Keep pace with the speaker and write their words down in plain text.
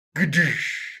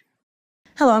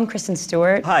Hello, I'm Kristen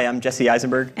Stewart. Hi, I'm Jesse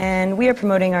Eisenberg. And we are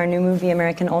promoting our new movie,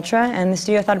 American Ultra, and the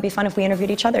studio thought it'd be fun if we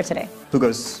interviewed each other today. Who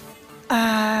goes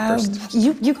first?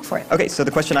 You go for it. Okay, so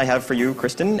the question I have for you,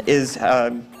 Kristen, is, it's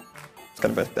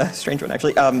kind of a strange one,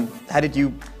 actually. How did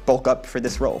you bulk up for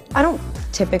this role? I don't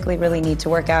typically really need to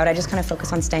work out. I just kind of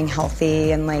focus on staying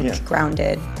healthy and,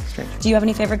 grounded. Strange. Do you have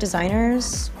any favorite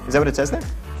designers? Is that what it says there?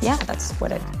 Yeah, that's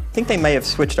what it... I think they may have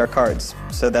switched our cards,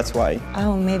 so that's why.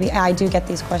 Oh, maybe. I do get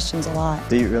these questions a lot.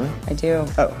 Do you really? I do.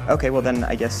 Oh, okay, well then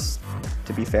I guess,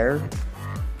 to be fair,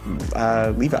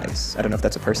 Levi's. I don't know if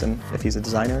that's a person, if he's a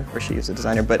designer or she is a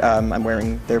designer, but I'm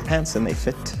wearing their pants and they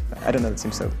fit. I don't know, that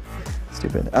seems so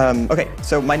stupid. Okay,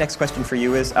 so my next question for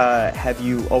you is, have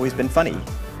you always been funny?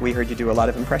 We heard you do a lot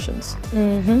of impressions.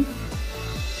 Mm-hmm.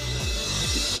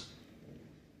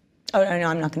 Oh, no,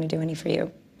 I'm not going to do any for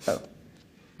you. Oh.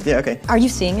 Yeah, okay. Are you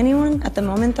seeing anyone at the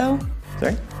moment, though?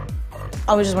 Sorry?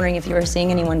 I was just wondering if you were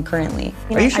seeing anyone currently.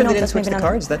 Are you sure they didn't switch the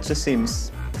cards? That just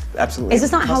seems absolutely Is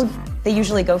this not impossible. how they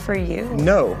usually go for you?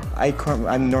 No.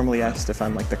 I'm normally asked if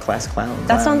I'm like the class clown.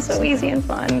 That sounds so easy and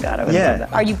fun. God, I would love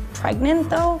that. Are you pregnant,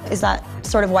 though? Is that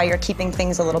sort of why you're keeping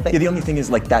things a little bit... Yeah, the only thing is,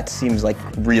 that seems,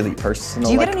 really personal.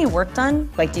 Do you get any work done?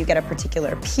 Do you get a particular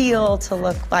appeal to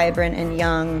look vibrant and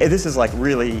young? This is,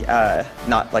 really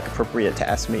not, appropriate to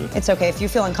ask me. It's okay if you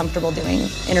feel uncomfortable doing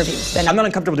interviews. Then I'm not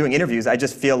uncomfortable doing interviews. I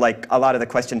just feel like a lot of the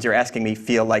questions you're asking me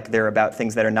feel like they're about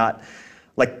things that are not,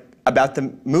 about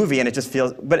the movie, and it just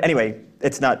feels... But anyway,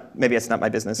 maybe it's not my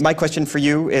business. My question for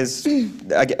you is,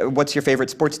 what's your favorite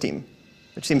sports team?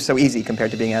 Which seems so easy compared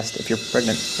to being asked if you're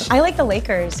pregnant. So. I like the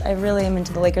Lakers. I really am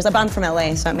into the Lakers. I'm from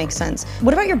LA, so it makes sense.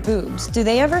 What about your boobs? Do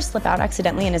they ever slip out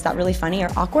accidentally, and is that really funny or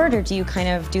awkward, or do you kind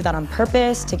of do that on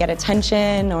purpose to get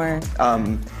attention, or?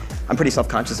 I'm pretty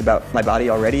self-conscious about my body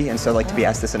already, and so to be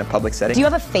asked this in a public setting. Do you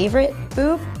have a favorite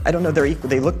boob? I don't know. They're equal.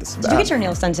 They look this. Did you get your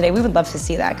nails done today? We would love to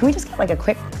see that. Can we just get a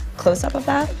quick close-up of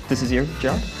that? This is your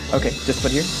job? Okay, just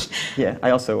put here. Yeah.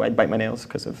 I bite my nails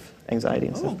because of anxiety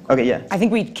and stuff. Okay, yeah. I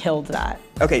think we killed that.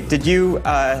 Okay. Did you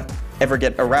ever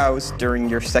get aroused during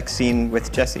your sex scene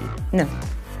with Jesse? No.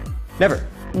 Never?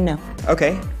 No.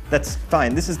 Okay, that's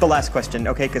fine. This is the last question,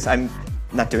 okay? Because I'm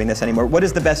not doing this anymore. What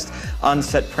is the best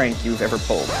on-set prank you've ever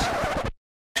pulled?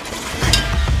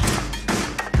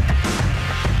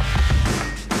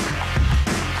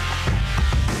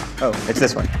 Oh, it's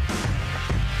this one.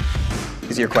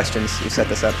 These are your questions. You set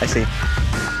this up. I see.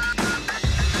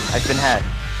 I've been had.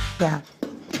 Yeah.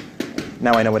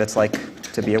 Now I know what it's like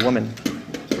to be a woman.